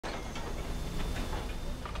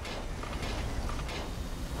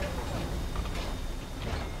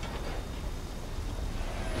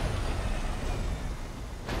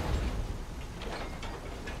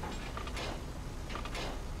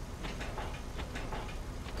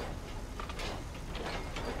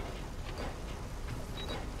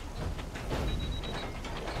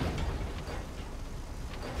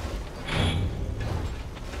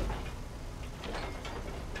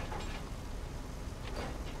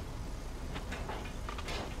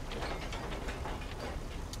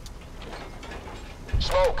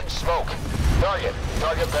Smoke, smoke. Target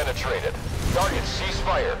penetrated. Target, cease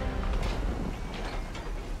fire.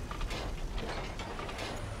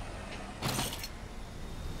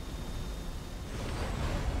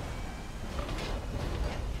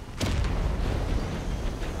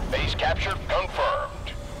 Base capture confirmed.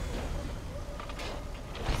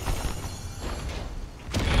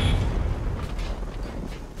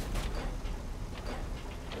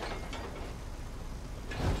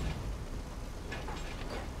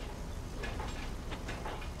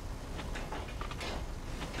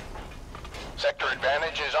 Sector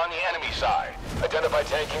advantage is on the enemy side. Identify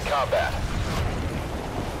tank in combat.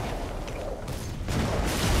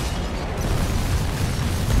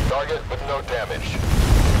 Target with no damage.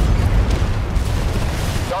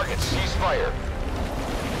 Target, cease fire.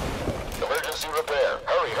 Emergency repair.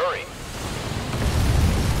 Hurry, hurry.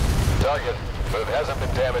 Target, but it hasn't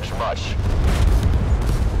been damaged much.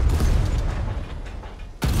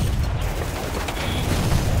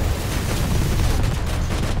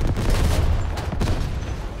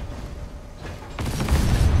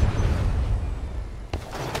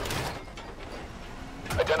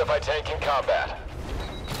 Identify tank in combat.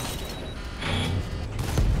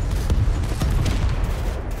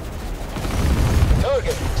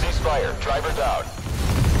 Target, cease fire. Driver down.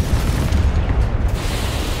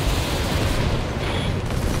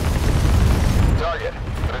 Target,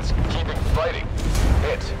 but it's keeping fighting.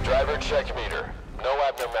 Hit. Driver check meter. No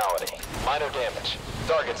abnormality. Minor damage.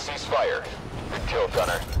 Target, cease fire. Good kill,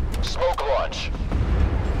 gunner. Smoke launch.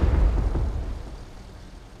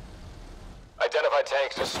 Identify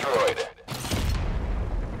tanks destroyed.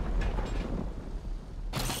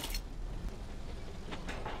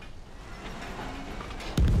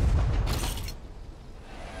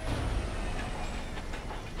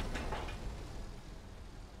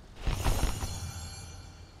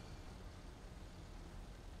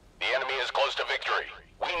 The enemy is close to victory.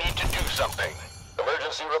 We need to do something.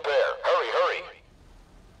 Emergency repair. Hurry, hurry.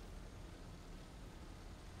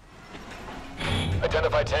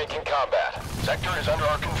 Identify tank in combat. Sector is under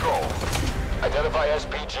our control. Identify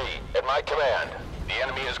SPG at my command. The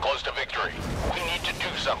enemy is close to victory. We need to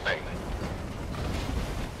do something.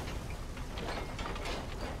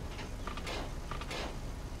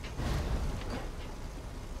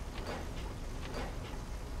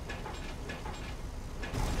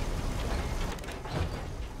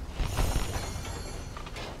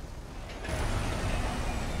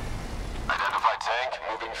 Identify tank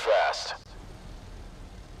moving fast.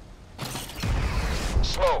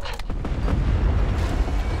 Smoke.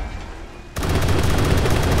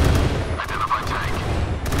 Identify tank.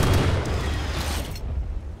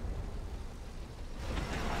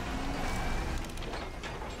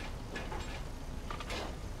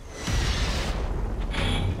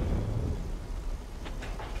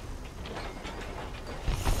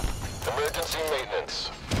 Emergency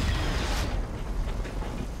maintenance.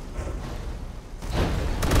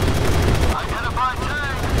 Identify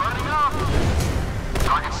tank. Burning up.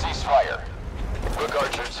 Target ceasefire. Rook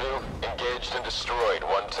Archer 2 engaged and destroyed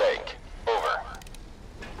one tank. Over.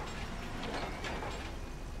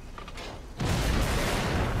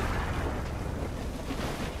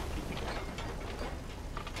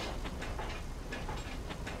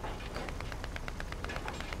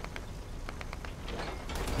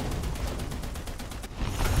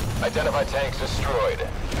 Identify tanks destroyed.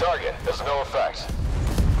 Target has no effect.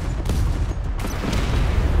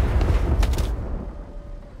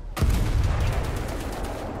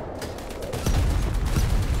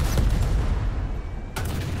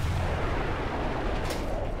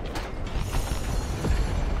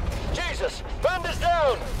 Band is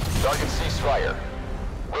down! Target ceasefire.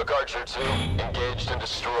 Rook Archer 2 engaged and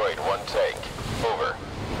destroyed one tank. Over.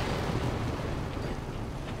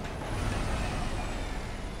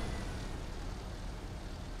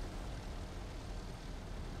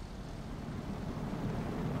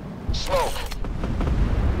 Smoke.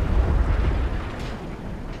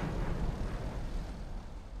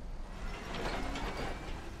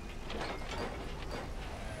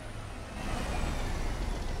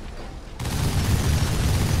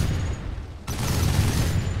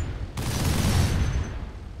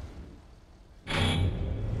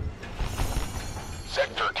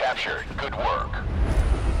 Sector captured. Good work.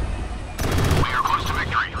 We are close to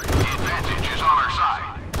victory. The advantage is on our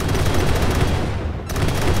side.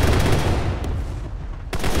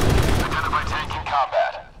 Identify tank in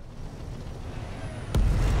combat.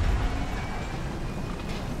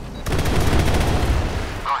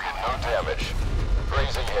 Target, no damage.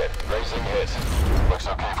 Raising hit. Raising hit. Looks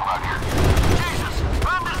okay from out here. Jesus!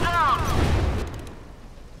 Band is down!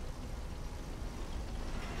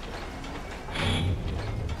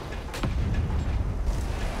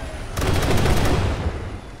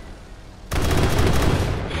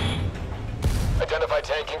 Identify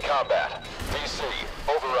tank in combat. VC,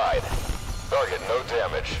 override. Target, no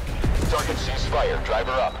damage. Target, cease fire.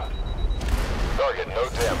 Driver up. Target, no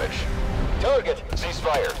damage. Target, cease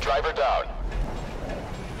fire. Driver down.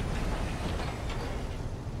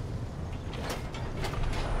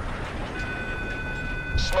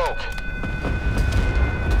 Smoke.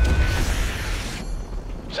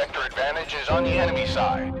 Sector advantage is on the enemy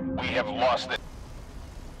side. We have lost it.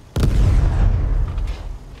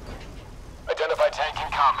 Identify tank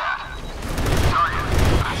in combat. Target,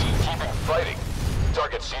 keeping fighting.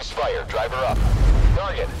 Target, cease fire. Driver up.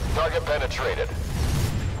 Target penetrated.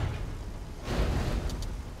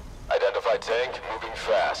 Identify tank, moving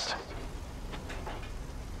fast.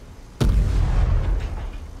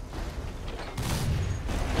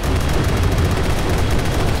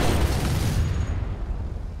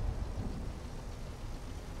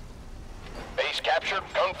 Base capture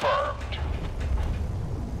confirmed.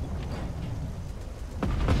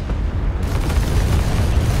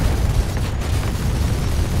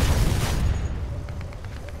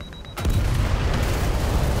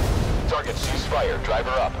 Target, cease fire. Driver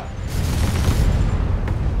up.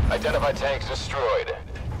 Identify tanks destroyed.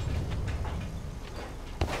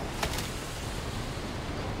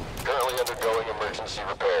 Currently undergoing emergency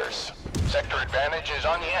repairs. Sector advantage is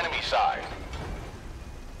on the enemy side.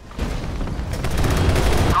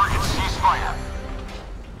 Target, cease fire.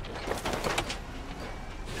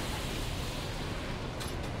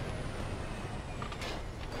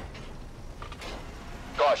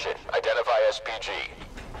 Caution, identify SPG.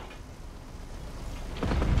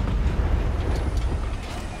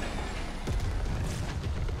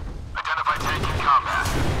 Identify tank in combat.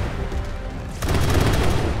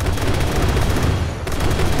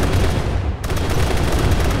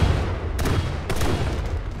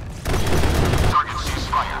 Target, cease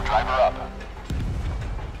fire. Driver up.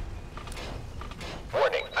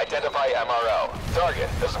 Warning, identify MRO. Target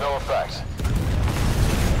has no effect.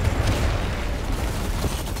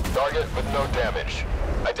 Target with no damage.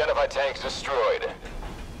 Identify tanks destroyed.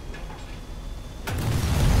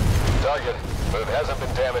 Target, but it hasn't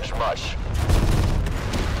been damaged much.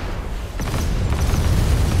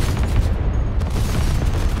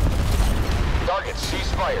 Target,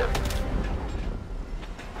 cease fire.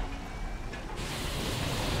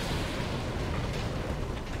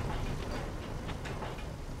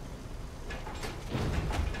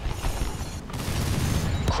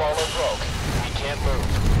 Crawler broke. We can't move.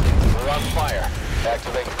 We're on fire.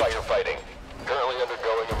 Activate firefighting. Currently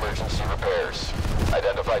undergoing emergency repairs.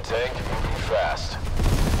 Identify tank, moving fast.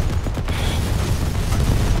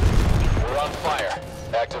 We're on fire.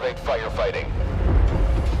 Activate firefighting.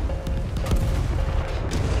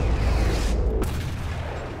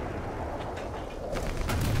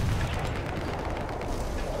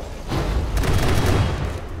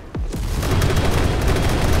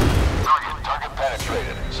 Target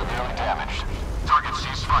penetrated. Severely damaged. Target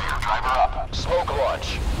cease fire. Driver up. Smoke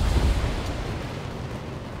launch.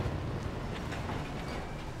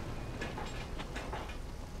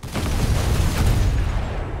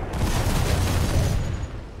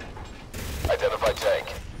 Identify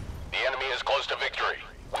tank. The enemy is close to victory.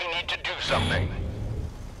 We need to do something.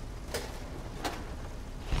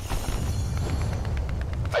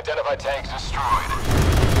 Identify tanks destroyed.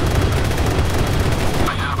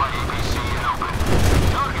 Identify APC and open.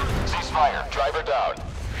 Target. Cease fire. Driver down.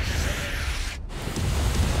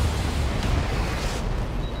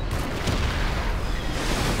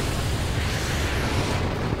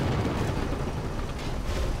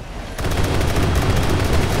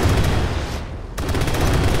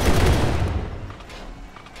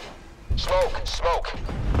 Smoke.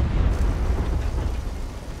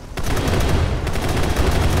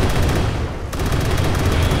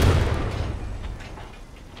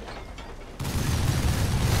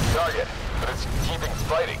 Target, but it's keeping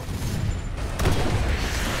fighting.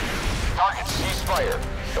 Target, cease fire.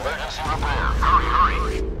 Emergency repair.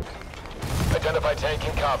 Hurry. Identify tank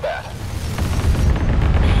in combat.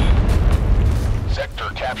 Sector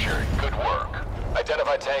captured. Good work.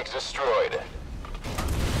 Identify tanks destroyed.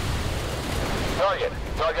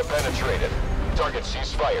 Target penetrated. Target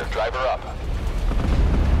cease fire. Driver up.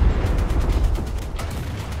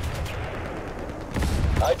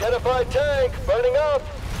 Identify tank. Burning up.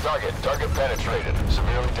 Target penetrated.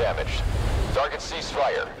 Severely damaged. Target cease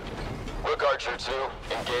fire. Rook Archer 2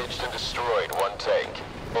 engaged and destroyed one tank.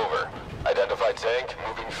 Over. Identify tank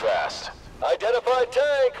moving fast. Identify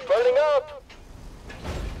tank. Burning up.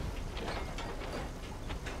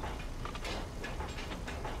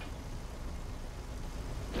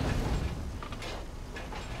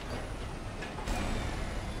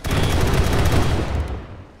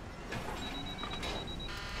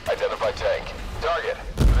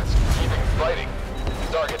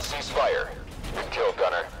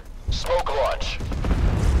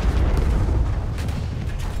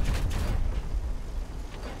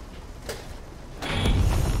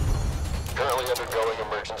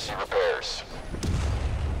 emergency repairs.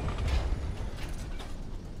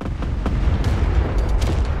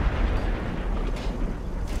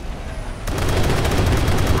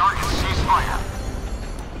 Target ceasefire.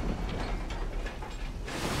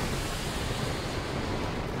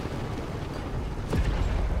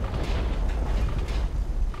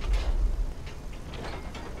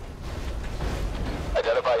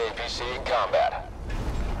 Identify APC in combat.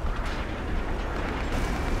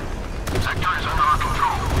 Sector is under our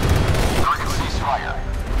control. Target ceasefire.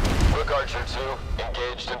 Rook Archer 2,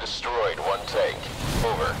 engaged and destroyed one tank.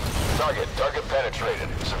 Over. Target penetrated,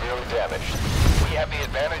 severely damaged. We have the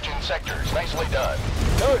advantage in sectors. Nicely done.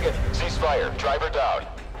 Target. Ceasefire. Driver down.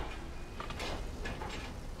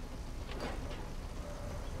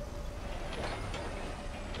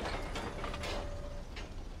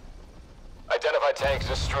 Identify tanks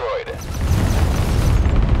destroyed.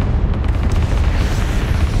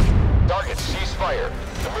 Target, ceasefire.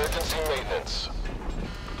 Emergency maintenance.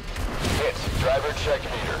 Hit. Driver check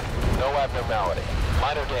meter. No abnormality.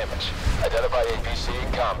 Minor damage. Identify APC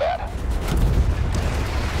in combat.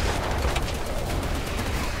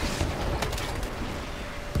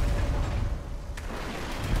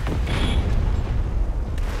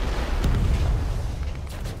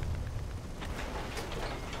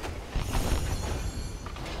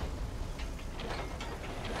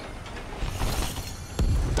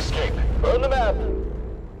 Escape. Burn the map.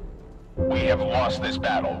 We have lost this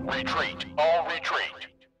battle. Retreat. All retreat.